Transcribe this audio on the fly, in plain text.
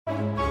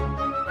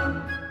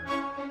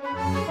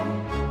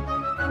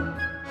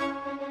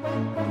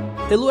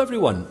Hello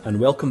everyone, and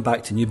welcome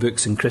back to New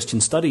Books in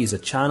Christian Studies, a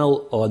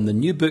channel on the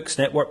New Books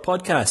Network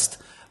podcast.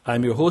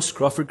 I'm your host,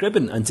 Crawford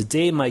Gribben, and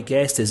today my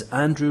guest is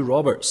Andrew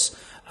Roberts.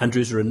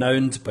 Andrew's a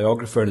renowned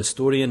biographer and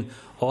historian,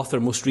 author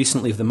most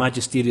recently of the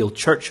magisterial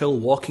Churchill,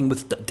 Walking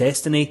with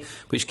Destiny,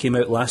 which came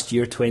out last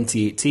year,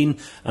 2018.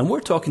 And we're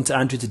talking to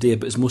Andrew today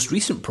about his most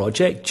recent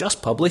project,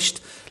 just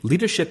published,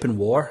 Leadership in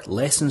War,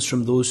 Lessons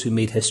from Those Who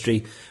Made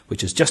History,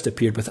 which has just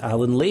appeared with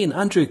Alan Lane.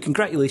 Andrew,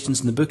 congratulations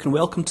on the book and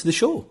welcome to the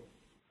show.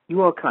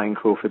 You are kind,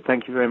 Crawford.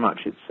 Thank you very much.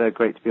 It's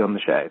great to be on the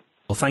show.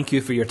 Well, thank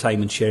you for your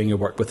time and sharing your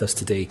work with us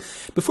today.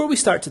 Before we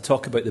start to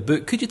talk about the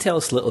book, could you tell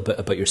us a little bit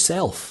about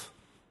yourself?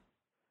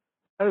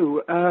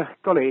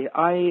 Golly,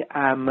 I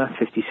am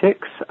 56.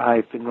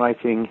 I've been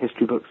writing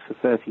history books for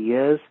 30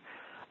 years.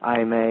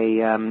 I'm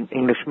a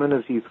Englishman,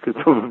 as you could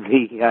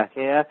probably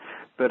hear,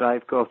 but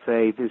I've got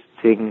a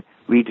visiting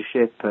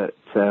readership at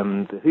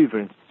the Hoover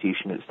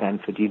Institution at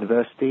Stanford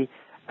University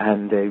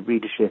and a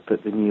readership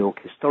at the New York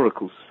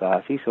Historical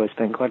Society, so I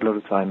spend quite a lot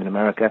of time in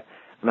America.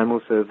 And I'm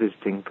also a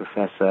visiting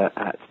professor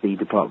at the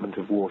Department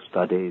of War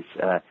Studies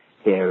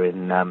here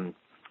in London,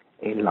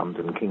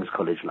 King's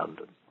College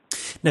London.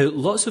 Now,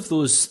 lots of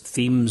those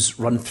themes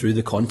run through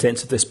the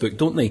contents of this book,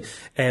 don't they?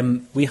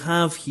 We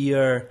have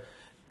here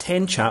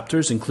 10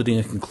 chapters, including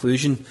a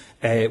conclusion,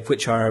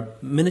 which are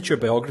miniature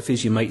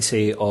biographies, you might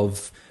say,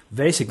 of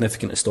very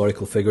significant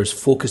historical figures,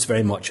 focused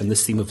very much on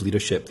this theme of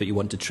leadership that you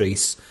want to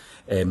trace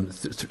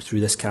through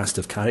this cast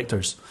of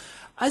characters.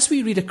 As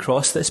we read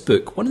across this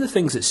book, one of the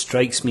things that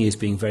strikes me as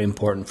being very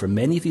important for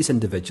many of these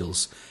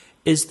individuals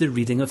is the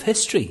reading of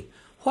history.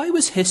 Why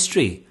was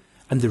history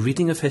and the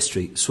reading of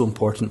history so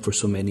important for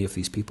so many of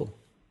these people?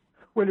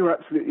 Well, you're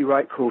absolutely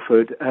right,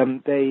 Crawford.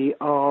 They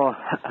are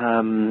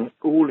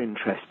all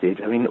interested,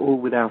 all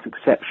without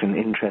exception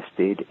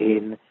interested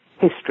in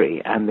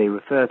history, and they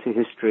refer to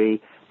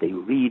history, they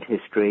read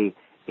history.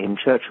 In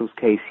Churchill's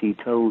case, he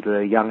told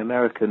a young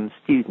American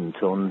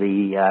student on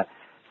the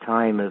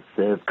time of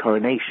the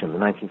coronation, the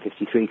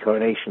 1953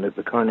 coronation, at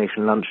the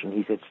coronation luncheon,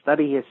 he said,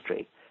 study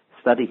history,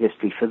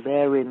 for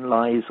therein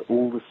lies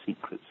all the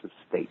secrets of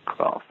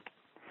statecraft.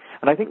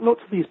 And I think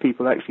lots of these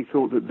people actually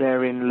thought that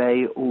therein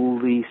lay all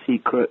the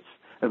secrets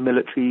of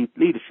military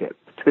leadership,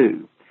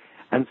 too.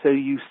 And so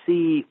you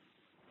see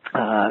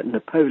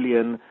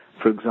Napoleon,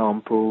 for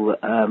example,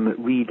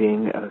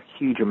 reading a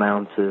huge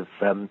amount of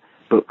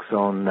books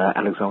on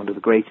Alexander the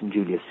Great and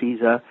Julius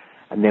Caesar,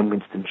 and then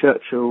Winston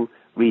Churchill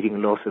reading a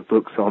lot of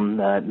books on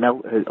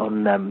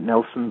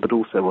Nelson, but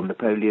also on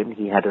Napoleon.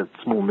 He had a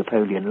small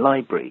Napoleon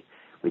library,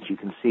 which you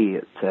can see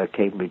at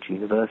Cambridge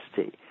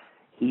University.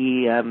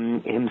 He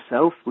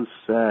himself was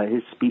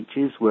his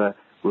speeches were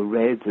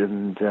read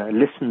and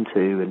listened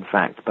to, in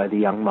fact, by the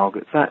young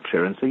Margaret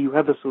Thatcher, and so you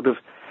have a sort of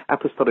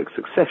apostolic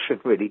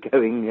succession really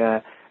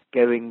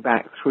going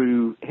back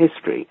through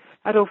history.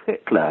 Adolf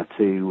Hitler,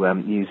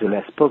 to use a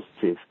less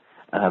positive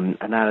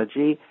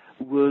analogy,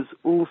 was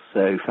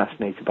also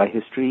fascinated by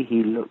history.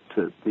 He looked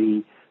at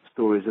the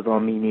stories of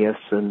Arminius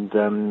and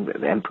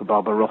the Emperor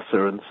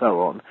Barbarossa and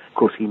so on. Of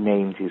course, he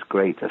named his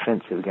great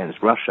offensive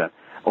against Russia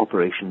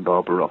Operation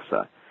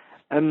Barbarossa.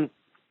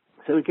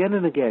 So again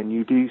and again,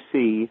 you do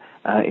see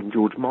in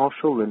George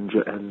Marshall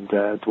and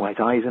Dwight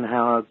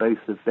Eisenhower,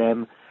 both of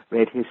them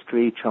read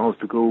history. Charles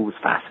de Gaulle was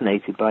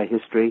fascinated by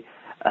history.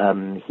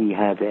 He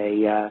had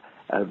a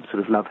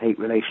sort of love-hate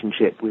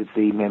relationship with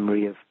the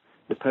memory of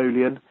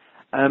Napoleon.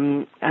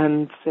 And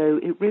so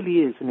it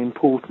really is an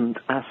important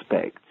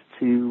aspect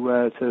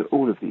to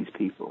all of these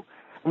people.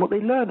 And what they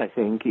learn, I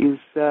think, is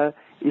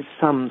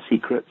some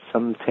secrets,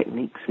 some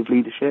techniques of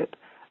leadership.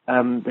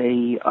 They're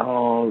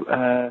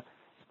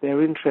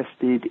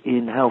interested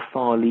in how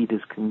far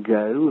leaders can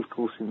go. Of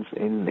course,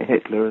 in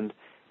Hitler and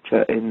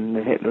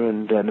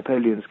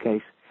Napoleon's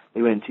case,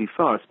 they went too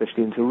far,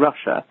 especially into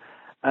Russia.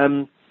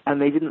 And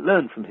they didn't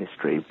learn from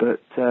history, but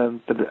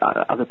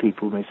other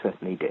people most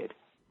certainly did.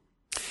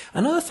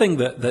 Another thing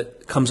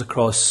that comes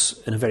across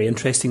in a very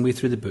interesting way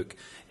through the book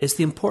is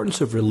the importance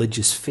of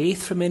religious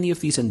faith for many of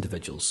these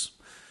individuals.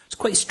 It's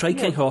quite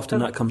striking how often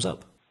that comes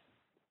up.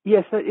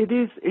 Yes, it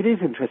is. It is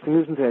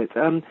interesting, isn't it?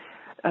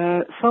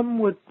 Some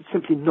were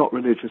simply not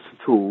religious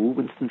at all.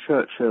 Winston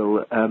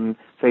Churchill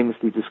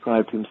famously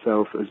described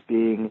himself as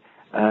being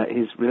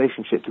his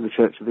relationship to the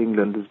Church of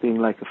England as being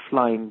like a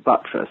flying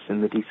buttress,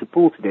 in that he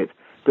supported it,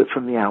 but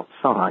from the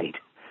outside.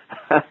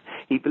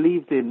 He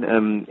believed in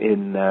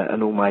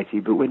an Almighty,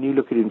 but when you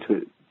look into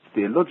it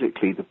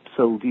theologically, the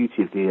sole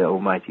duty of the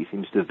Almighty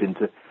seems to have been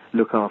to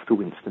look after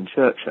Winston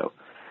Churchill.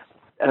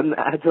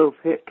 Adolf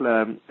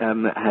Hitler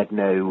had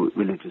no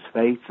religious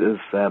faith of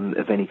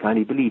any kind.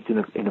 He believed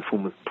in a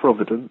form of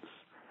providence,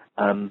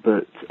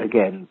 but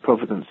again,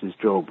 providence's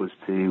job was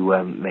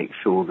to make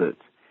sure that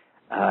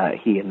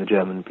he and the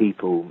German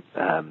people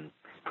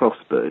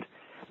prospered.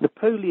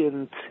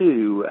 Napoleon,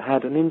 too,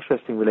 had an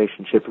interesting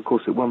relationship. Of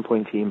course, at one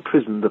point he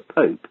imprisoned the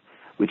Pope,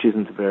 which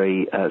isn't a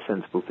very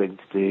sensible thing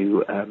to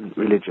do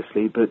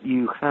religiously, but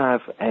you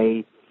have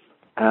a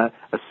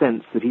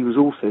sense that he was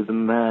also the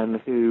man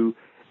who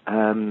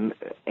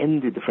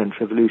ended the French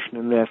Revolution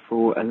and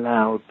therefore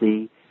allowed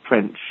the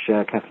French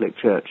Catholic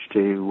Church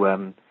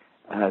to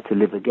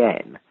live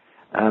again.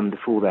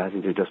 Before that,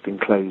 it had just been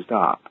closed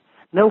up.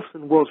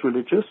 Nelson was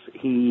religious.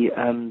 He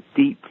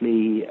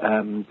deeply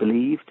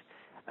believed,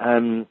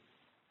 and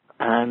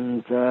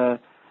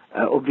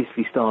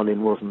obviously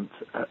Stalin wasn't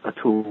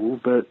at all,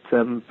 but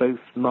both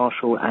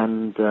Marshall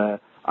and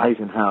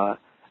Eisenhower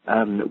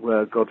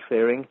were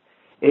God-fearing.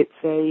 It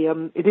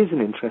is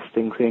an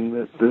interesting thing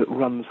that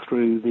runs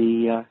through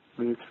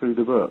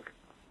the book.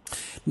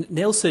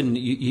 Nelson,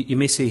 you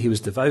may say he was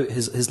devout.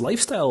 His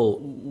lifestyle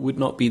would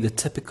not be the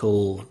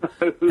typical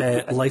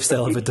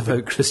lifestyle of a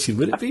devout Christian,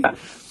 would it be?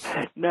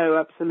 No,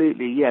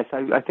 absolutely, yes.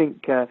 I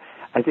think there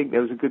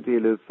was a good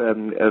deal of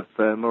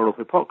moral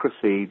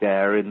hypocrisy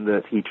there, in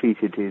that he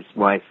treated his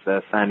wife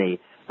Fanny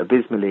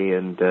abysmally,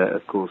 and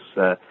of course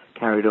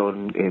carried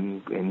on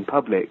in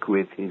public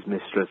with his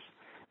mistress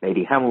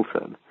Lady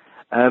Hamilton.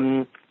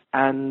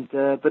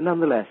 But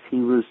nonetheless, he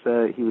was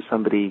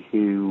somebody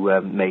who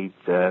made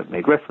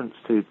reference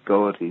to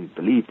God, who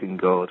believed in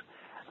God,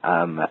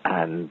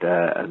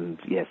 and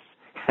yes.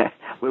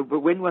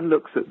 But when one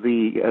looks at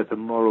the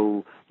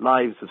moral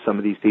lives of some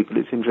of these people,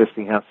 it's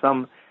interesting how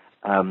some,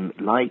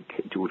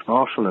 like George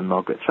Marshall and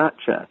Margaret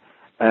Thatcher,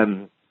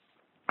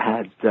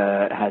 had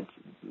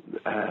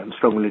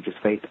strong religious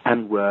faith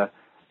and were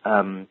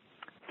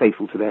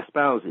faithful to their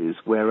spouses,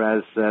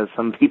 whereas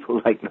some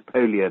people like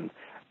Napoleon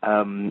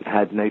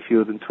had no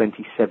fewer than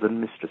 27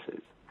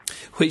 mistresses.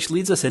 Which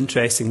leads us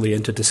interestingly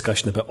into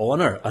discussion about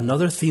honour,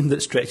 another theme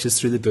that stretches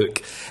through the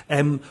book.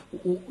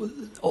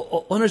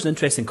 Honour is an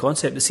interesting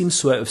concept. It seems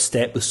so out of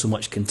step with so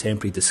much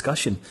contemporary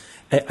discussion.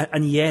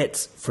 And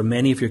yet, for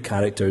many of your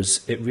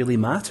characters, it really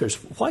matters.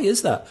 Why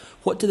is that?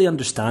 What do they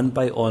understand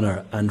by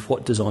honour, and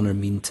what does honour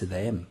mean to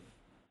them?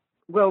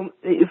 Well,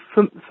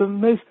 for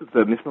most of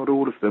them, if not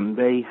all of them,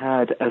 they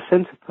had a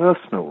sense of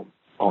personal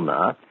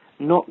honour,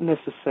 not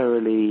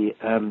necessarily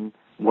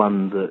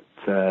one that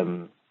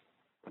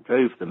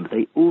drove them, but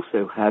they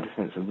also had a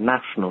sense of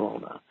national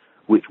honour,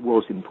 which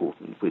was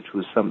important, which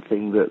was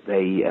something that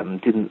they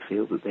didn't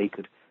feel that they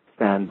could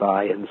stand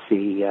by and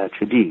see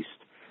traduced.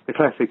 The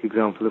classic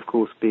example, of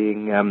course,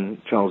 being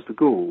Charles de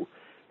Gaulle,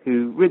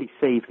 who really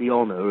saved the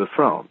honour of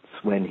France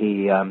when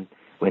he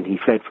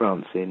fled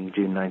France in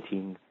June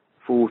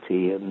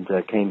 1940 and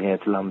came here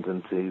to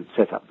London to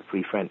set up the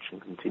Free French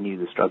and continue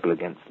the struggle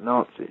against the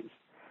Nazis.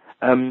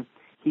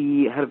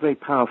 He had a very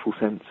powerful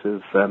sense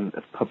of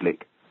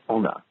public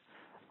honour.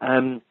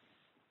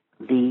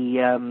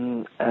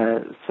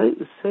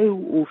 So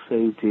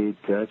also did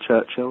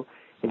Churchill.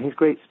 In his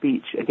great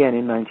speech, again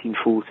in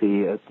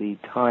 1940, at the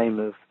time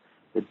of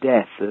the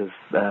death of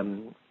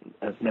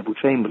Neville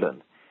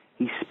Chamberlain,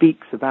 he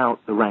speaks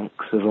about the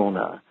ranks of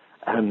honour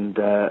and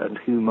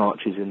who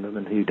marches in them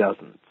and who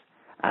doesn't,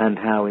 and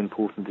how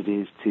important it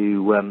is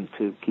to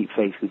keep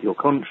faith with your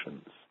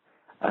conscience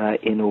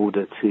in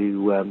order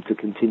to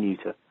continue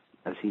to,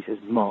 as he says,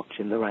 march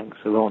in the ranks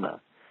of honour.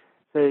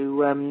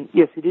 So,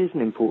 yes, it is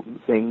an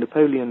important thing.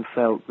 Napoleon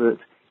felt that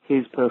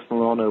his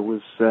personal honour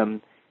was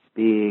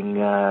being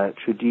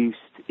traduced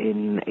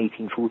in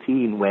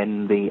 1814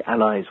 when the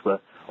Allies were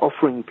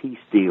offering peace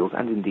deals,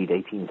 and indeed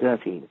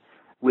 1813,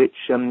 which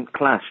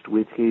clashed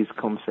with his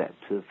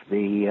concept of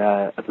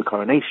the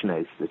coronation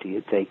oath that he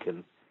had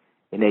taken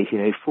in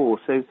 1804.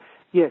 So,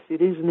 yes,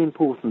 it is an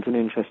important and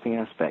interesting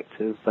aspect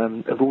of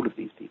all of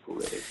these people,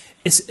 really.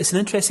 It's an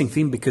interesting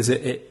theme because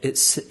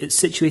it's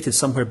situated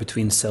somewhere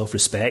between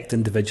self-respect,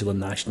 individual and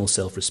national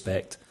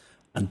self-respect,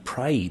 and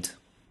pride.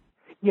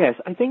 Yes,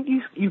 I think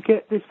you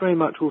get this very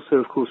much also,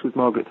 of course, with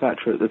Margaret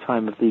Thatcher at the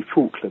time of the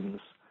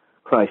Falklands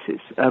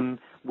crisis.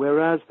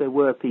 Whereas there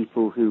were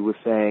people who were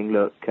saying,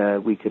 look,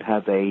 we could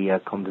have a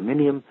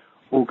condominium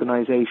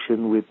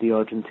organisation with the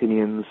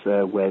Argentinians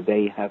where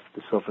they have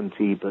the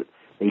sovereignty, but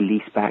they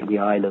lease back the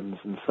islands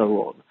and so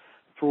on.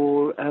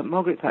 For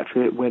Margaret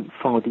Thatcher, it went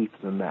far deeper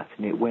than that,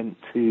 and it went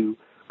to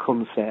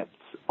concepts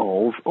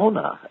of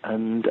honour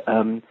and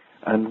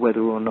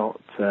whether or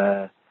not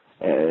the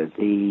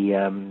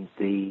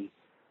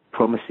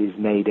promises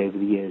made over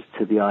the years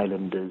to the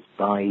islanders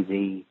by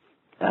the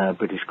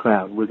British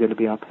Crown were going to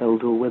be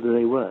upheld or whether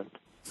they weren't.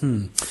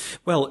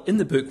 Well, in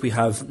the book we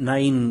have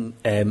 9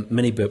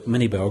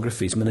 mini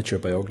biographies, miniature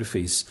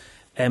biographies.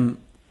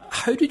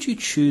 How did you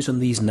choose on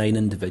these 9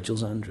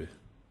 individuals, Andrew?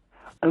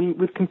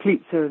 With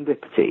complete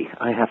serendipity,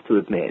 I have to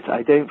admit.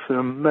 I don't for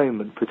a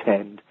moment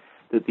pretend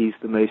that these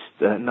are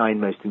the 9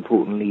 most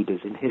important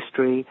leaders in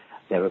history.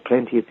 There are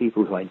plenty of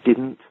people who I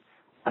didn't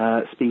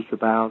speak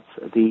about.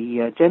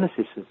 The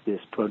genesis of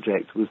this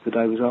project was that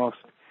I was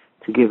asked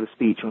to give a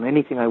speech on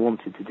anything I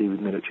wanted to do with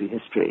military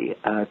history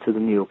to the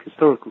New York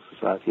Historical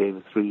Society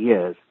over 3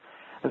 years.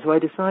 And so I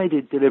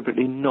decided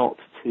deliberately not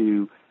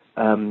to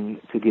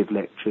give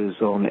lectures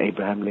on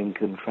Abraham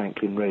Lincoln,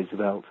 Franklin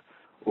Roosevelt,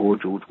 or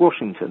George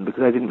Washington,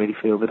 because I didn't really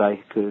feel that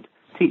I could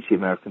teach the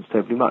Americans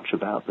terribly much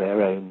about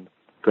their own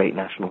great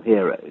national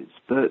heroes.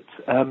 But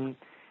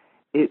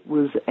it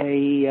was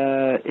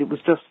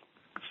just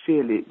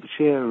sheer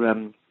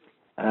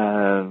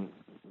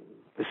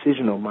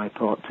decision on my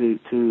part to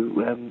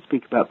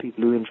speak about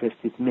people who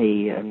interested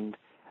me and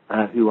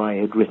who I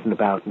had written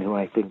about and who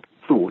I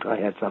thought I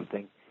had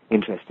something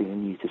interesting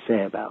and new to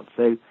say about.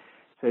 So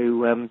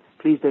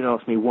please don't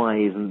ask me why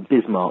isn't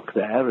Bismarck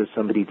there, as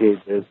somebody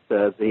did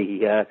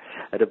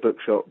at a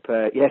bookshop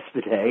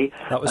yesterday.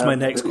 That was my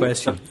next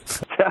question.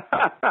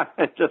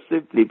 Just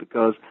simply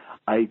because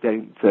I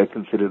don't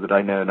consider that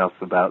I know enough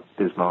about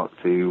Bismarck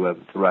to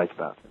write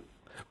about him.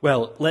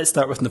 Well, let's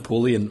start with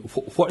Napoleon.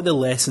 What are the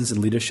lessons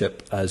in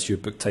leadership, as your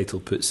book title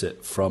puts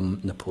it,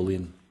 from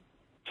Napoleon?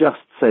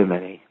 Just so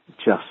many.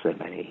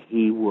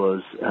 He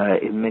was,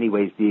 in many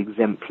ways, the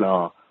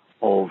exemplar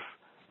of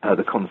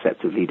the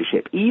concept of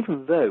leadership,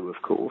 even though,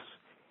 of course,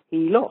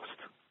 he lost.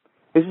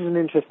 This is an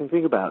interesting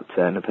thing about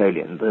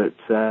Napoleon,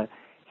 that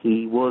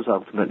he was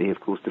ultimately, of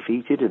course,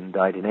 defeated and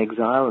died in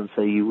exile, and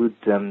so you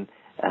would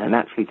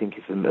naturally think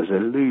of him as a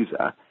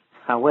loser.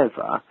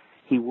 However,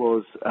 he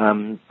was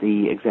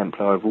the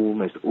exemplar of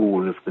almost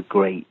all of the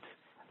great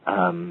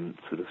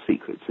sort of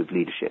secrets of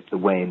leadership, the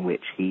way in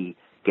which he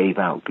gave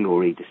out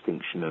glory,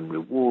 distinction, and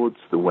rewards,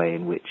 the way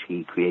in which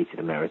he created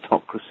a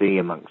meritocracy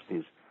amongst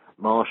his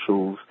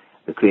marshals,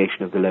 the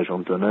creation of the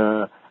Légion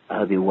d'honneur,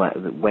 the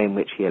way in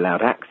which he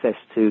allowed access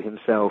to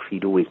himself.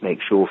 He'd always make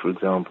sure, for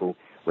example,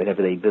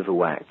 whenever they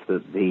bivouacked,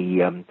 that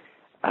the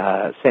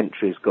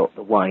sentries got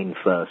the wine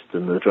first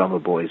and the drummer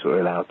boys were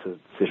allowed to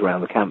sit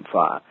around the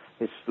campfire.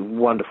 This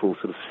wonderful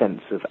sort of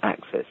sense of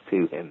access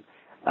to him,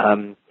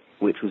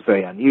 which was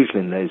very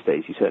unusual in those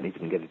days. You certainly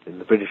didn't get it in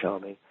the British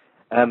Army.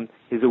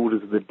 His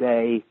orders of the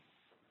day,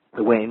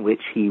 the way in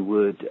which he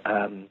would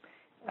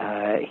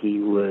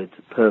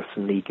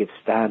personally give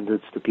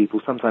standards to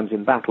people. Sometimes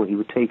in battle he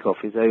would take off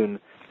his own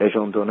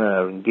Légion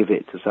d'honneur and give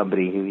it to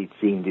somebody who he'd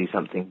seen do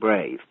something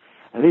brave.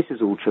 And this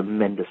is all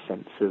tremendous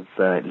sense of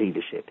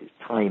leadership, his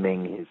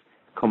timing, his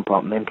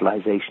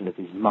compartmentalization of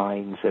his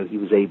mind, so he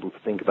was able to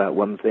think about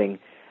one thing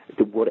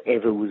to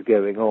whatever was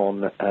going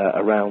on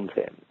around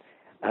him.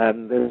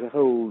 There's a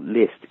whole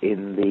list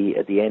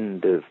at the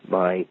end of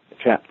my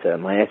chapter,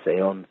 my essay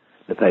on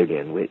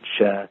Napoleon,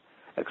 which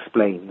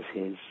explains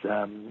his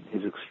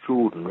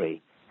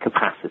extraordinary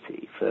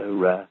capacity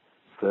for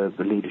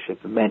the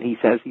leadership of men. He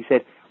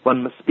said,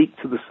 one must speak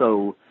to the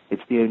soul.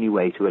 It's the only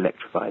way to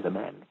electrify the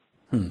men.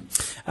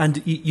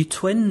 And you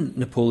twin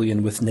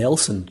Napoleon with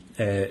Nelson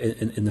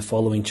in the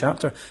following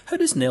chapter. How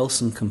does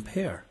Nelson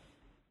compare?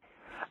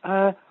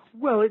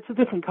 Well, it's a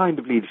different kind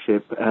of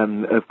leadership.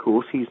 Of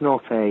course, he's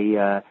not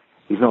a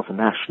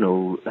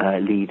national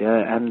leader,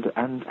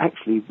 and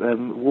actually,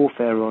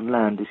 warfare on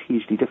land is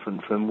hugely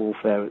different from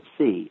warfare at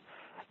sea.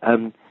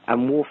 And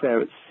warfare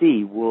at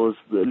sea was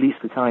at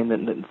least the kind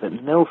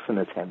that Nelson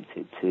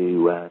attempted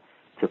to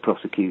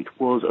prosecute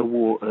was a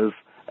war of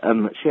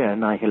sheer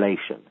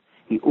annihilation.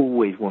 He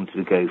always wanted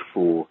to go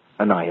for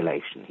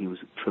annihilation. He was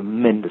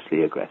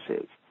tremendously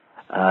aggressive,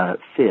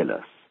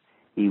 fearless.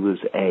 He was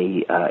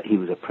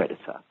a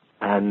predator,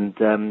 and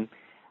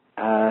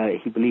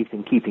he believed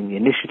in keeping the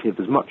initiative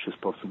as much as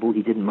possible.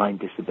 He didn't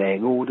mind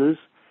disobeying orders,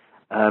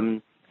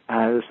 so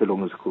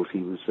long as, of course,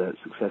 he was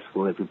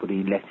successful.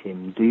 Everybody let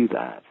him do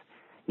that.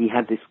 He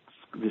had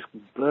this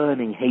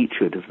burning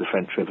hatred of the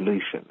French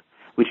Revolution,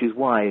 which is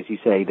why, as you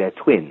say, they're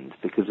twins,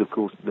 because, of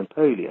course,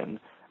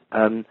 Napoleon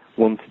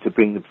wanted to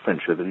bring the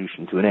French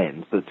Revolution to an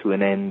end, but to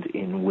an end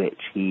in which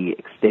he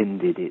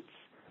extended its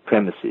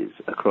premises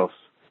across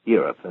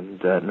Europe,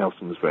 and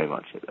Nelson was very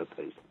much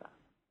opposed to that.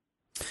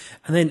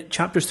 And then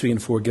chapters 3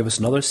 and 4 give us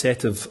another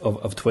set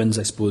of twins,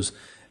 I suppose,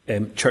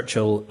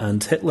 Churchill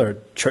and Hitler.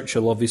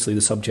 Churchill, obviously,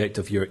 the subject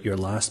of your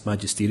last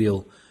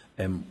magisterial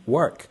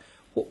work.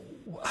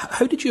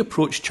 How did you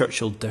approach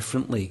Churchill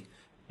differently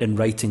in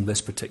writing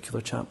this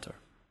particular chapter?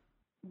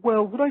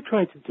 Well, what I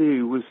tried to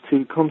do was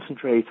to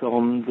concentrate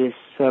on this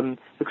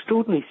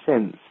extraordinary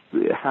sense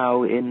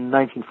how in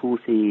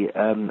 1940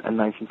 and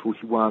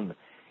 1941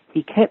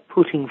 he kept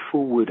putting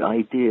forward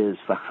ideas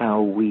for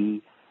how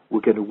we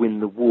were going to win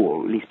the war,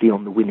 or at least be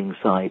on the winning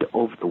side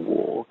of the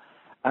war,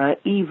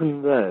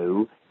 even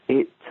though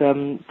it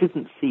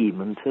didn't seem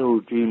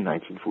until June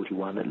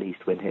 1941, at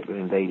least when Hitler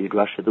invaded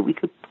Russia, that we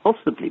could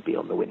possibly be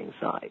on the winning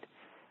side.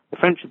 The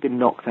French had been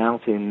knocked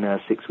out in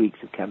 6 weeks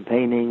of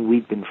campaigning.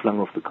 We'd been flung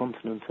off the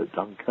continent at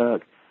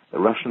Dunkirk. The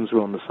Russians were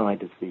on the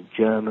side of the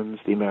Germans.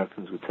 The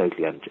Americans were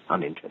totally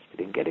uninterested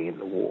in getting in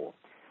the war.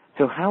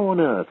 So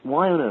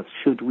why on earth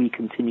should we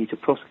continue to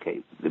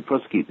prosecute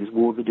this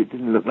war that it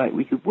didn't look like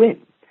we could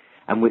win?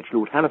 And which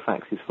Lord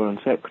Halifax, his Foreign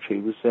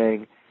Secretary, was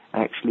saying,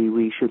 actually,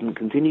 we shouldn't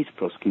continue to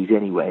prosecute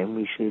anyway, and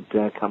we should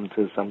come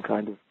to some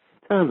kind of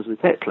terms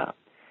with Hitler.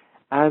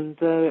 And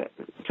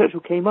Churchill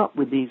came up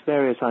with these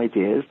various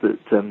ideas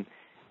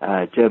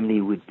that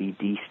Germany would be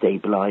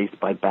destabilized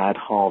by bad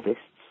harvests,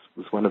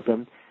 was one of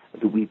them,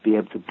 that we'd be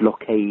able to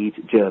blockade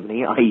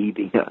Germany, i.e.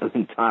 the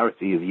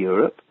entirety of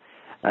Europe.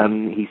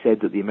 He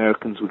said that the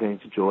Americans were going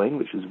to join,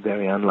 which was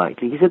very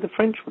unlikely. He said the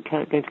French were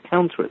going to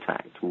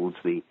counterattack towards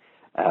the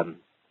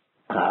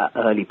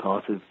early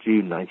part of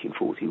June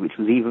 1940, which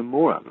was even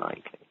more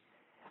unlikely.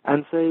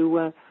 And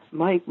so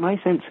my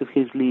sense of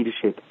his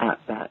leadership at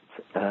that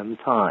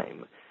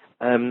time,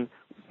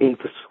 in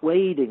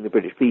persuading the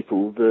British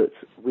people that,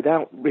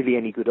 without really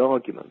any good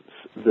arguments,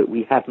 that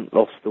we hadn't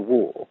lost the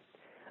war,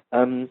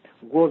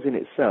 was in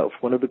itself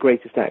one of the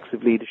greatest acts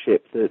of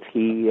leadership that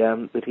he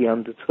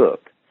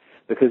undertook.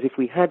 Because if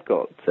we had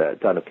got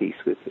done a peace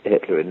with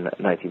Hitler in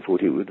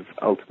 1940, it would have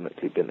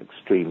ultimately been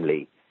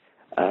extremely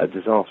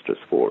disastrous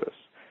for us.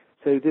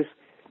 So this,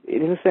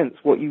 in a sense,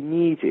 what you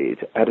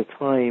needed at a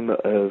time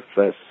of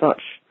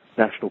such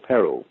national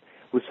peril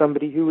was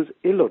somebody who was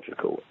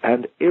illogical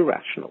and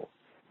irrational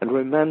and a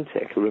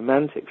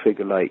romantic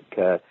figure like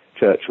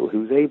Churchill, who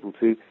was able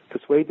to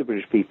persuade the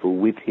British people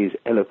with his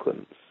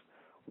eloquence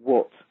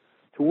what,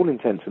 to all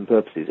intents and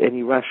purposes,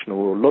 any rational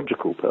or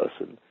logical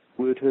person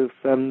would have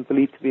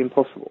believed to be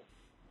impossible.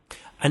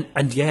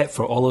 And yet,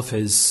 for all of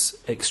his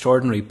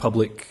extraordinary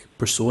public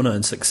persona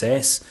and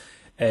success,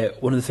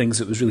 one of the things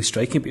that was really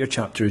striking about your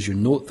chapter is your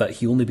note that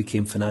he only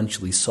became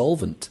financially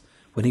solvent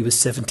when he was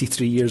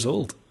 73 years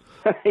old.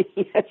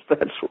 Yes,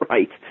 that's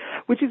right.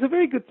 Which is a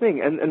very good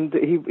thing. And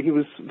he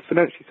was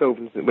financially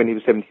solvent when he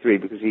was 73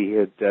 because he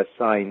had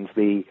signed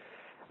the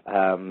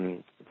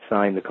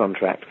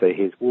contract for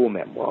his war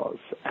memoirs,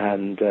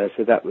 and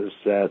so that was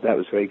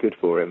very good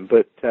for him.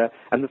 But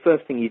and the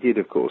first thing he did,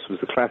 of course, was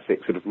the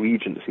classic sort of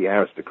Regency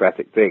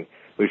aristocratic thing,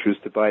 which was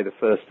to buy the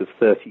first of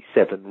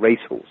 37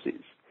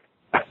 racehorses.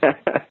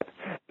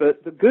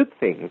 But the good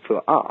thing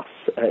for us,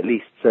 at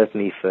least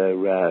certainly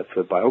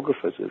for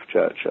biographers of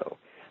Churchill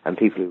and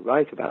people who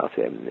write about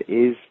him,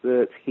 is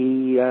that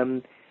he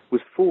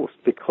was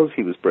forced, because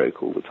he was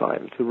broke all the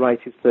time, to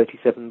write his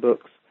 37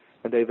 books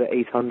and over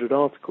 800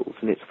 articles,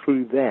 and it's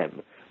through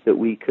them that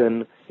we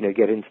can,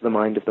 get into the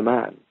mind of the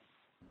man.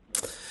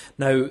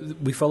 Now,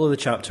 we follow the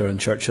chapter on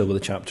Churchill with a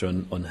chapter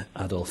on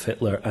Adolf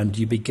Hitler, and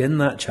you begin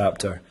that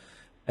chapter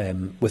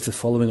with the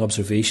following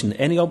observation.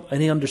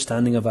 Any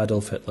understanding of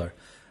Adolf Hitler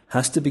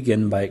has to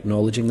begin by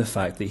acknowledging the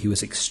fact that he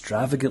was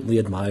extravagantly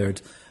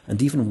admired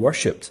and even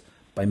worshipped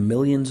by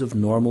millions of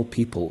normal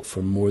people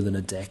for more than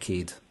a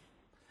decade.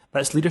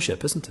 That's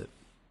leadership, isn't it?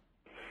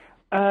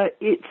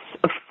 It's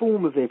a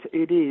form of it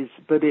is,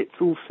 but it's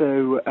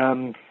also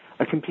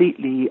a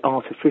completely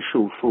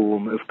artificial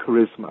form of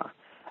charisma.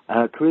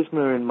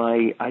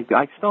 Charisma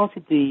I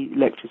started the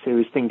lecture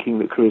series thinking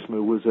that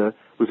charisma was a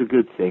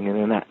good thing and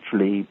an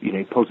actually,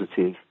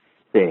 positive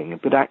thing,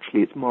 but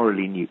actually it's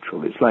morally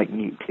neutral. It's like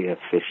nuclear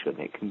fission.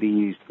 It can be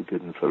used for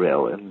good and for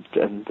ill, and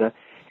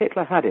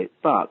Hitler had it,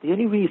 but the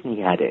only reason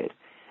he had it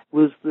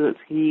was that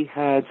he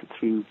had,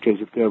 through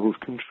Joseph Goebbels,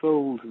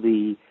 controlled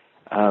the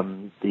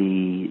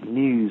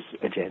news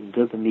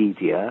agenda, the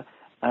media,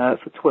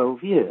 for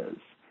 12 years.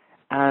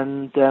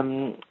 And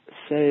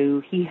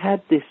so he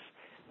had this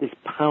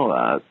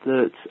power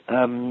that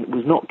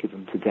was not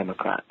given to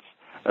Democrats,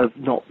 of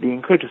not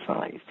being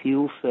criticized. He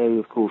also,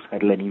 of course,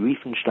 had Leni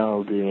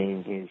Riefenstahl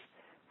doing his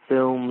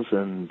films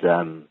and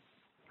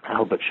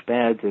Albert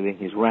Speer doing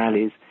his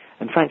rallies.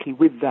 And frankly,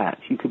 with that,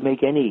 you could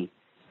make any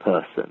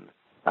person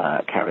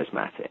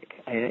charismatic,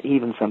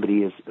 even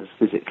somebody as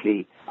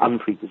physically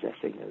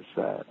unprepossessing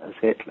as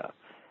Hitler.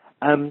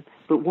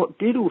 But what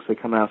did also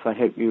come out, I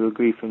hope you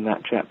agree from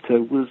that chapter,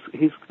 was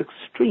his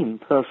extreme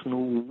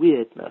personal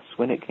weirdness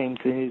when it came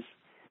to his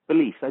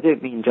beliefs. I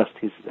don't mean just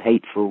his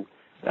hateful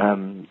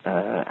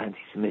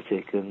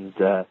anti-Semitic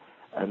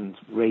and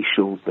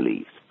racial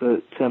beliefs,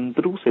 but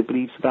also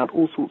beliefs about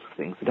all sorts of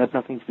things that had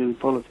nothing to do with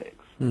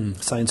politics.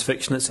 Science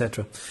fiction,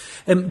 etc.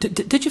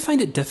 Did you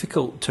find it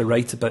difficult to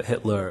write about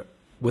Hitler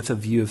with a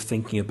view of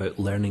thinking about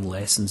learning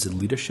lessons in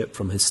leadership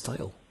from his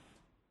style?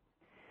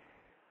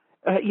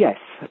 Yes,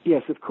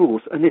 of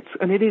course, and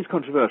it is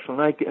controversial,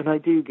 and I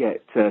do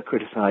get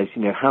criticised.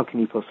 How can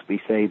you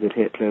possibly say that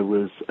Hitler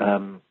was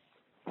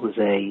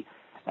a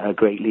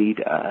great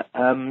leader?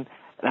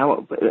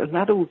 Now, and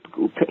that all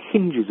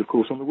hinges, of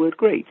course, on the word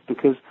 "great,"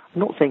 because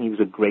I'm not saying he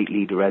was a great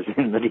leader as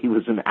in that he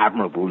was an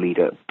admirable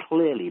leader.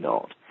 Clearly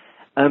not.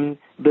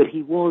 But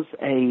he was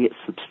a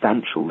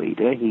substantial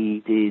leader.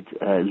 He did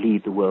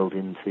lead the world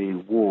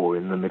into war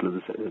in the middle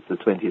of the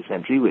 20th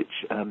century,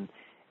 which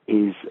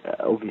is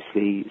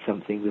obviously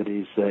something that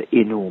is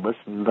enormous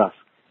and thus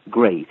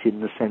great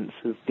in the sense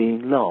of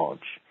being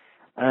large.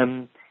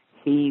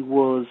 He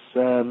was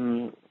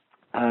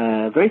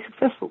very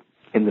successful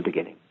in the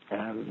beginning.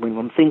 When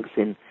one thinks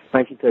in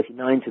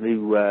 1939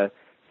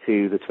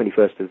 to the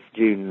 21st of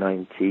June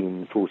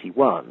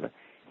 1941,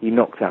 he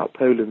knocked out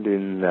Poland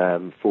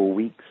in 4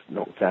 weeks,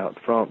 knocked out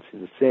France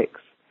in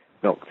 6,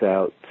 knocked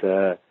out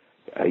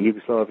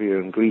Yugoslavia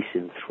and Greece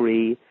in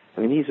 3. I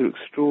mean, these are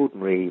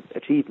extraordinary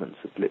achievements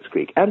of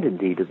Blitzkrieg, and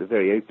indeed at the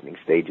very opening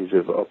stages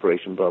of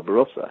Operation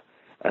Barbarossa,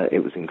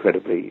 it was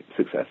incredibly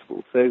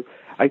successful. So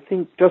I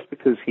think just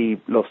because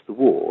he lost the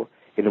war,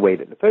 in a way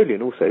that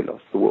Napoleon also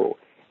lost the war,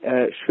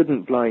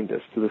 shouldn't blind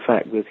us to the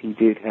fact that he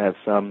did have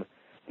some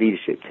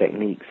leadership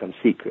techniques, some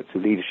secrets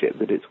of leadership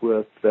that it's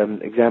worth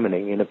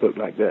examining in a book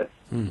like this.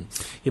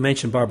 You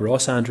mentioned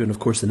Barbarossa, Andrew, and of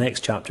course the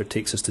next chapter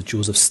takes us to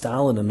Joseph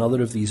Stalin,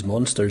 another of these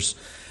monsters.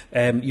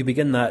 You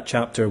begin that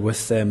chapter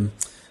with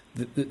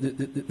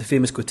the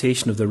famous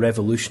quotation of the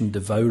revolution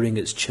devouring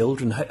its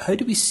children. How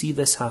do we see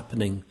this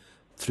happening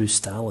through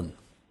Stalin?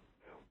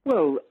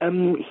 Well,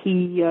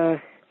 he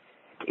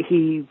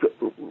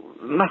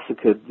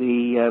massacred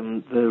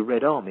the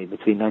Red Army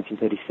between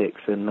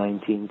 1936 and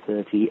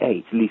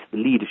 1938, at least the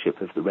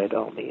leadership of the Red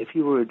Army. If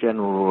you were a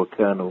general or a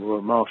colonel or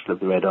a marshal of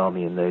the Red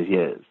Army in those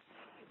years,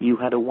 you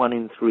had a 1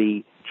 in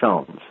 3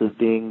 chance of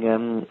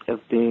being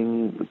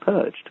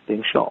purged,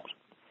 being shot.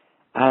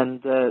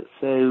 And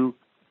so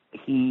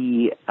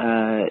he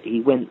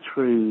went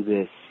through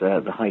this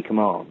the High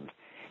Command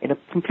in a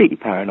completely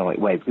paranoid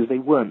way, because they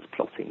weren't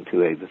plotting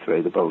to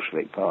overthrow the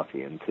Bolshevik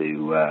Party and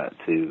to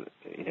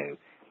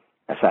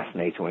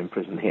assassinate or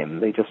imprison him.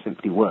 They just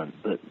simply weren't.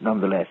 But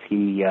nonetheless,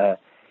 he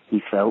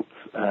felt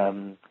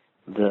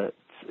that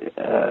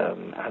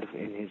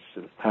in his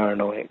sort of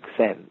paranoid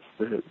sense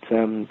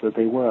that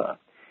they were.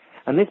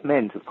 And this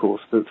meant, of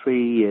course, that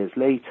 3 years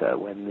later,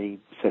 when the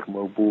Second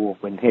World War,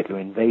 when Hitler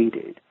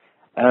invaded,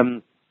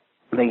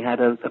 they had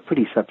a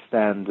pretty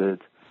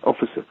substandard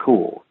officer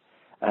corps.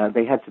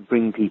 They had to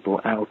bring people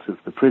out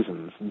of the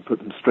prisons and put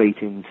them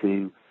straight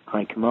into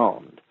high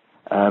command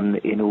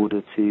in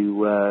order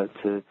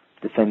to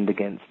defend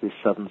against this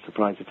sudden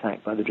surprise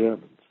attack by the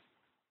Germans.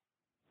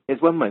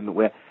 There's one moment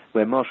where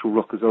Marshal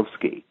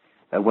Rokossovsky,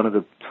 one of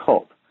the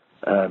top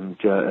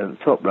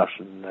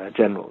Russian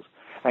generals,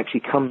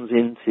 actually comes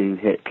into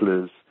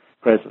Hitler's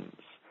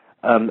presence,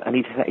 and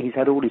he's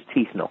had all his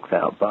teeth knocked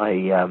out by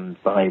the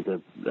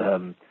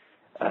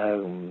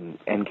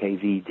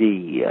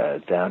NKVD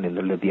down in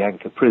the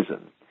Lubyanka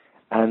prison,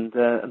 and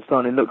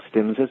Stalin looks at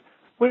him and says,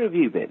 "Where have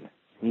you been?"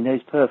 And he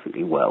knows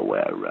perfectly well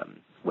where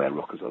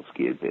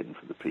Rokossovsky had been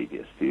for the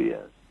previous few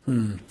years.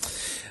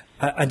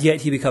 And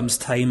yet he becomes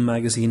Time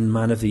magazine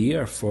Man of the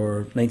Year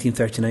for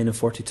 1939 and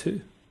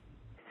 42.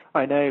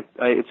 I know,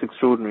 it's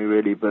extraordinary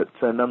really, but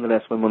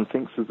nonetheless, when one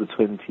thinks of the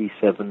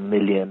 27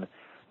 million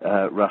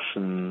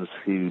Russians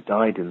who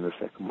died in the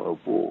Second World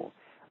War,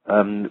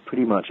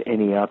 pretty much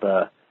any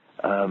other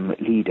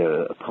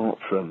leader, apart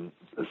from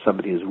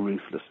somebody as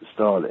ruthless as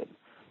Stalin,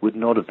 would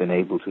not have been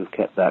able to have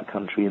kept that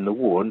country in the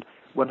war. And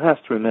one has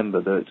to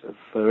remember that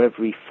for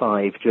every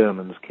 5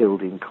 Germans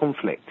killed in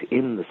conflict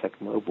in the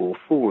Second World War,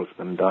 4 of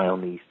them die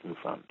on the Eastern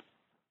Front.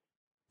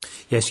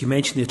 Yes, you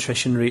mentioned the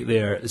attrition rate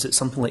there. Is it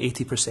something like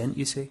 80%,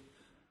 you say?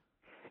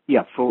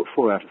 Yeah, 4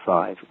 out of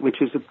 5,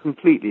 which is a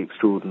completely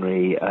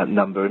extraordinary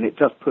number, and it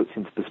just puts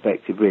into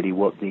perspective really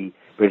what the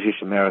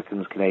British,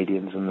 Americans,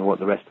 Canadians, and what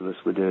the rest of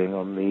us were doing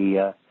on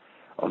the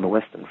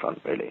Western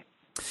Front, really.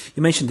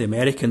 You mentioned the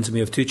Americans, and we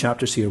have 2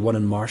 chapters here, one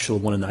in Marshall,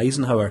 one in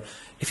Eisenhower.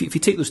 If you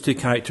take those 2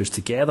 characters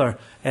together,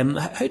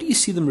 how do you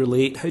see them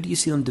relate? How do you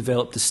see them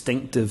develop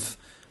distinctive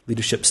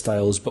leadership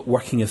styles, but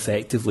working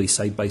effectively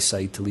side by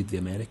side to lead the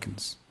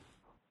Americans?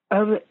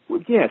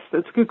 Yes,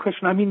 that's a good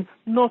question. I mean,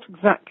 not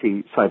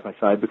exactly side by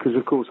side, because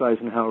of course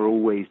Eisenhower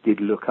always did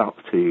look up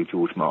to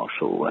George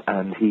Marshall,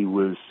 and he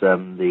was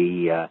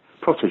the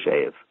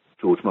protege of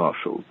George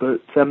Marshall.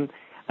 But and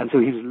so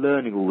he was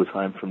learning all the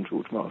time from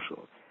George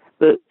Marshall.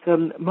 But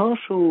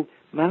Marshall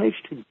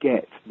managed to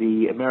get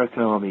the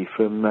American army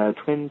from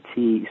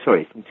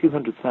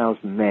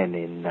 200,000 men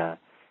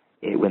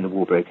when the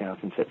war broke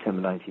out in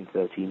September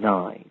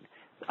 1939,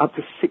 up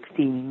to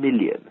 16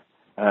 million.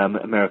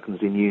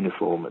 Americans in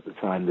uniform at the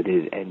time that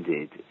it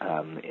ended,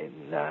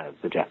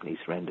 the Japanese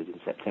surrendered in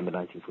September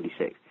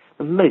 1946.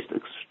 The most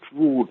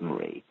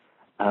extraordinary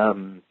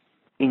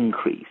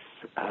increase,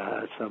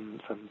 some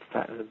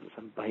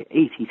by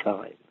 80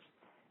 times,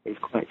 is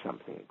quite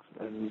something.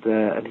 And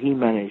he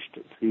managed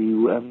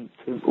to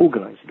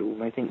organise it all.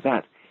 And I think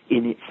that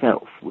in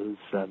itself was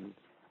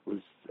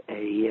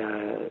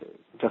a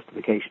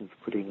justification for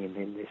putting him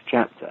in this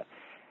chapter.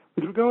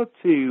 With regard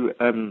to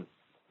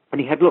and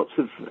he had lots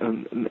of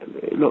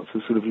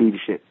sort of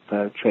leadership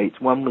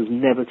traits. One was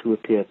never to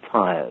appear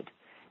tired.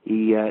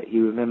 He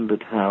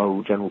remembered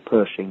how General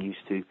Pershing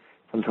used to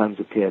sometimes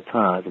appear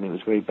tired, and it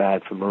was very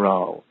bad for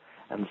morale.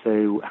 And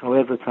so,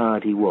 however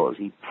tired he was,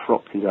 he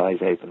propped his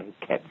eyes open and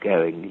kept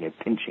going,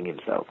 pinching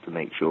himself to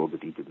make sure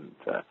that he didn't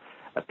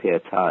appear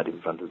tired in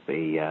front of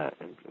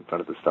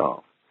the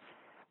staff.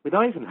 With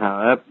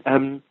Eisenhower,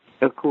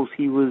 of course,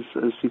 he was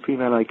a Supreme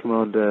Allied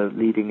Commander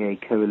leading a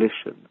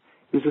coalition.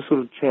 He was a sort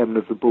of chairman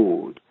of the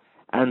board,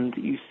 and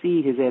you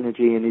see his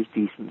energy and his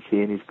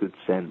decency and his good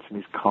sense and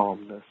his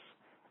calmness,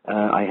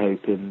 I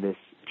hope, in this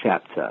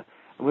chapter.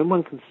 And when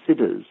one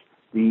considers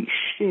the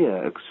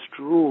sheer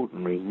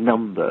extraordinary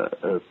number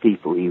of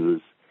people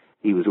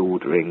he was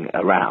ordering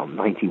around,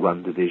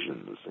 91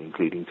 divisions,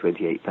 including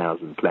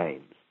 28,000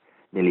 planes,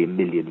 nearly 1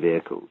 million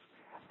vehicles,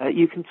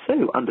 you can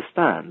so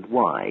understand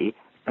why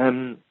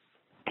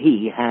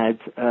he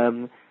had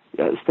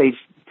stage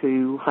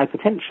 2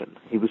 hypertension.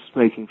 He was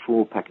smoking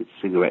 4 packets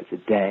of cigarettes a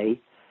day.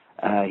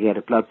 He had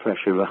a blood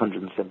pressure of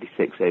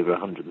 176 over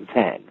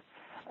 110.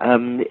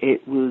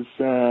 It was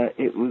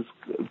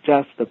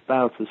just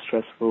about as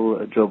stressful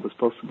a job as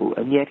possible,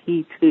 and yet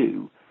he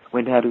too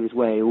went out of his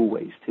way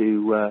always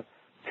to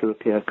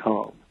appear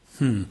calm.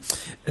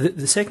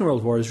 The Second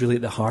World War is really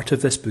at the heart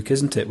of this book,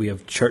 isn't it? We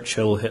have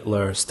Churchill,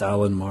 Hitler,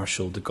 Stalin,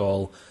 Marshall, de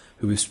Gaulle,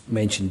 who was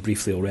mentioned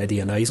briefly already,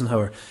 and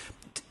Eisenhower.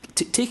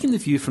 Taking the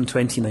view from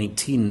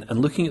 2019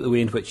 and looking at the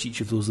way in which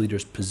each of those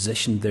leaders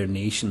positioned their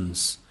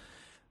nations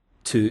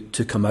to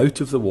come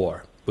out of the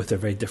war with their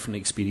very different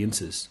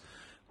experiences,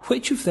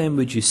 which of them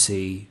would you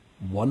say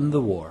won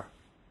the war?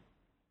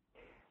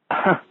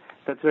 That's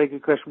a very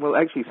good question. Well,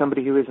 actually,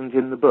 somebody who isn't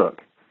in the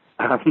book,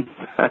 Franklin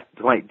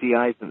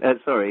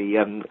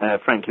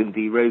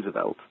D.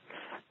 Roosevelt.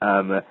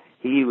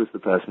 He was the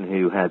person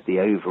who had the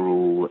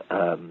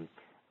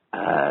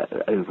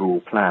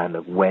overall plan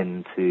of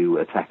when to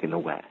attack in the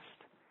West,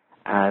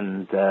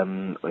 and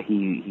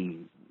he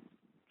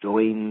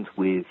joined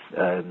with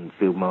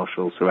Field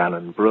Marshal Sir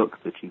Alan Brooke,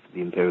 the Chief of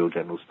the Imperial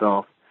General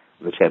Staff,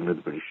 the Chairman of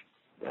the British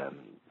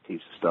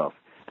Chiefs of Staff,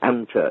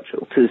 and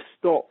Churchill to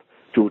stop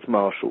George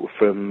Marshall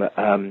from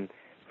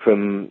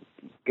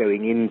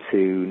going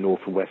into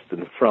north and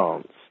western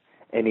France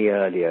any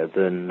earlier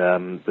than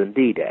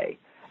D-Day.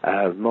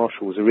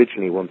 Marshall was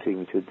originally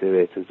wanting to do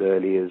it as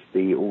early as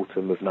the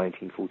autumn of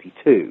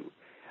 1942,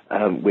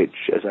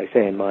 which, as I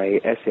say in my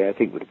essay, I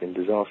think would have been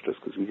disastrous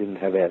because we didn't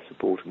have air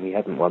support and we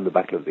hadn't won the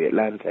Battle of the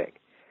Atlantic.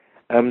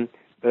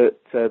 But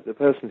the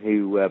person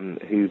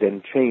who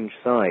then changed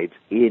sides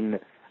in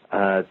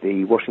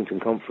the Washington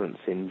Conference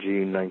in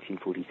June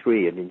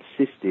 1943 and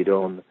insisted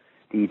on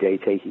D-Day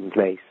taking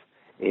place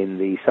in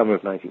the summer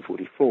of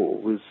 1944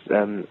 was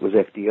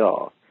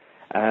FDR.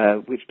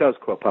 Which does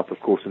crop up, of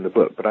course, in the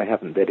book, but I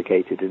haven't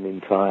dedicated an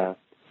entire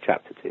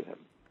chapter to him.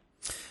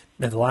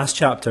 Now, the last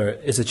chapter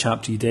is a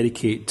chapter you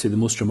dedicate to the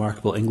most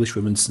remarkable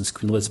Englishwoman since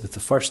Queen Elizabeth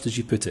I, as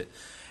you put it.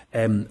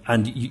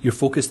 And your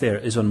focus there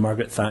is on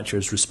Margaret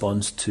Thatcher's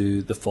response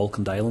to the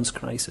Falkland Islands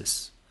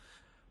crisis.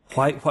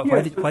 Why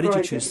did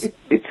you choose?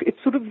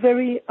 It's sort of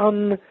very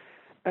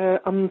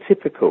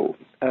untypical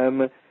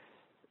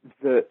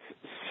that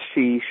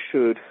she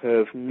should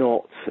have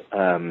not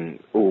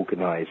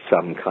organised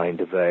some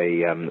kind of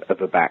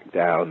a back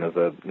down, of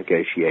a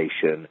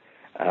negotiation.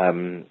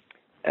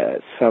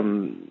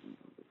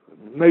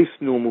 Most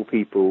normal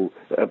people,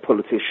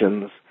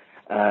 politicians,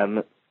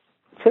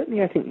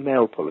 certainly I think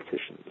male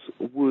politicians,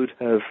 would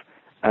have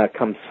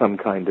come to some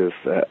kind of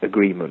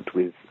agreement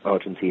with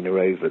Argentina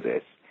over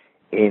this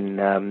in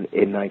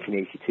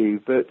 1982.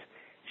 But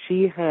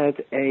she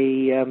had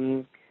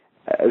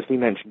as we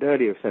mentioned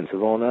earlier, a sense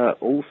of honour,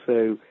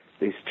 also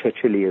this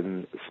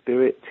Churchillian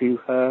spirit to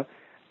her,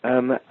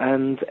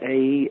 and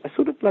a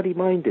sort of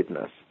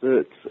bloody-mindedness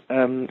that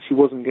she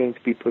wasn't going to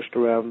be pushed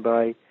around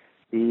by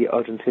the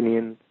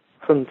Argentinian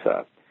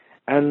junta.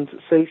 And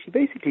so she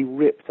basically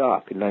ripped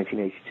up in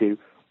 1982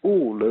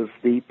 all of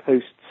the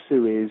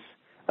post-Suez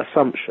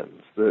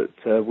assumptions that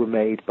were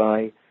made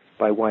by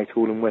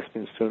Whitehall and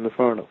Westminster and the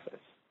Foreign Office.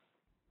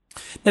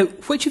 Now,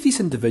 which of these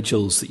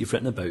individuals that you've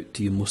written about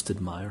do you most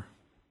admire?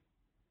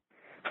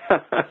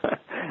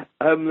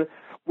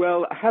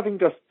 Well, having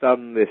just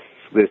done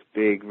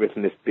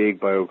written this big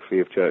biography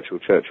of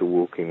Churchill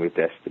Walking with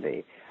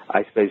Destiny,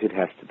 I suppose it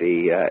has to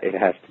be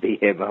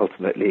him.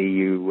 Ultimately,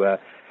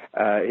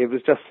 it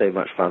was just so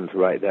much fun to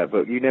write that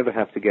book. You never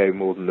have to go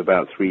more than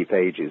about 3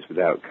 pages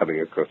without coming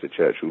across a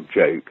Churchill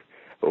joke,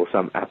 or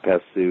some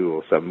aperçu,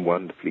 or some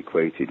wonderfully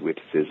quoted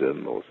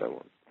witticism, or so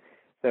on.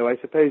 So I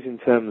suppose in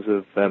terms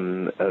of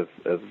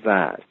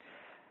that.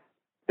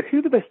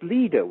 Who the best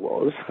leader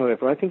was,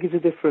 however, I think is a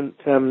different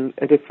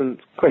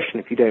question.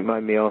 If you don't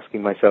mind me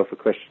asking myself a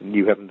question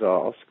you haven't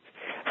asked,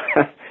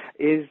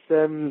 is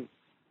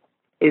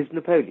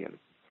Napoleon,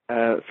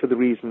 for the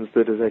reasons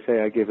that, as I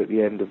say, I give at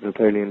the end of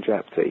Napoleon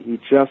chapter. He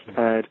just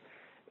had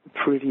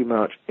pretty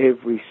much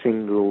every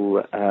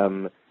single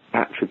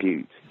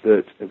attribute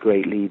that a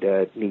great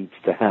leader needs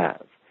to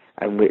have,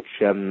 and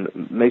which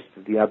most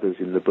of the others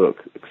in the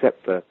book,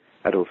 except for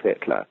Adolf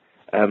Hitler,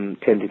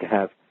 tended to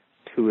have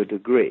to a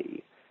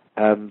degree.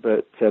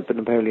 But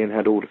Napoleon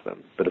had all of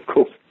them. But of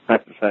course,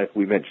 as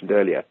we mentioned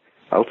earlier,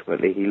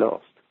 ultimately he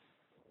lost.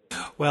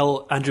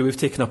 Well, Andrew, we've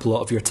taken up a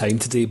lot of your time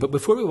today, but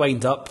before we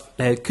wind up,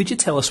 could you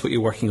tell us what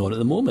you're working on at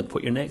the moment,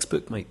 what your next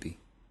book might be?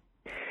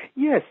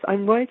 Yes,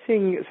 I'm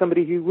writing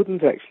somebody who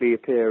wouldn't actually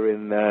appear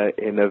in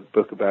a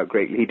book about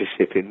great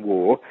leadership in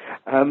war,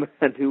 and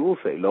who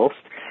also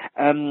lost,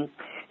 and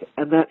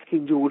that's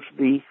King George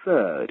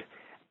III.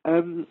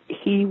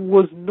 He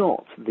was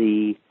not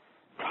the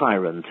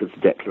tyrant of the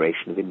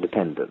Declaration of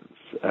Independence,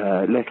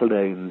 let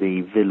alone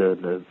the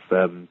villain of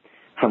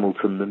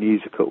Hamilton the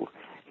musical.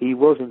 He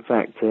was, in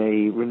fact,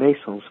 a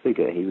Renaissance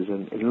figure. He was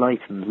an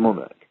enlightened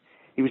monarch.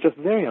 He was just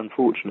very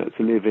unfortunate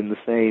to live in the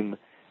same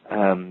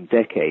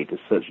decade as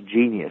such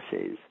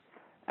geniuses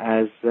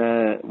as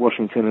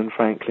Washington and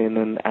Franklin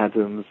and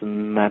Adams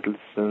and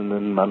Madison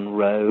and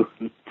Monroe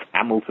and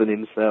Hamilton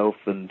himself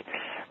and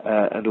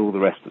all the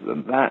rest of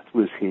them. That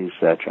was his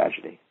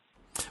tragedy.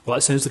 Well,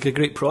 that sounds like a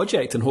great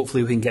project, and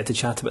hopefully we can get to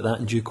chat about that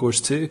in due course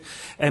too.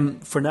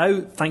 For now,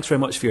 thanks very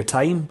much for your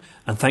time,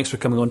 and thanks for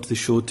coming on to the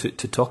show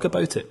to talk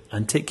about it,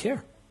 and take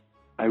care.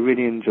 I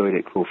really enjoyed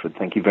it, Crawford.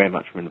 Thank you very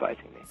much for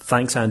inviting me.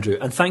 Thanks, Andrew.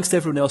 And thanks to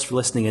everyone else for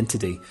listening in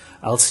today.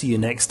 I'll see you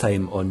next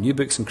time on New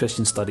Books in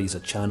Christian Studies, a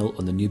channel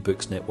on the New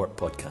Books Network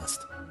podcast.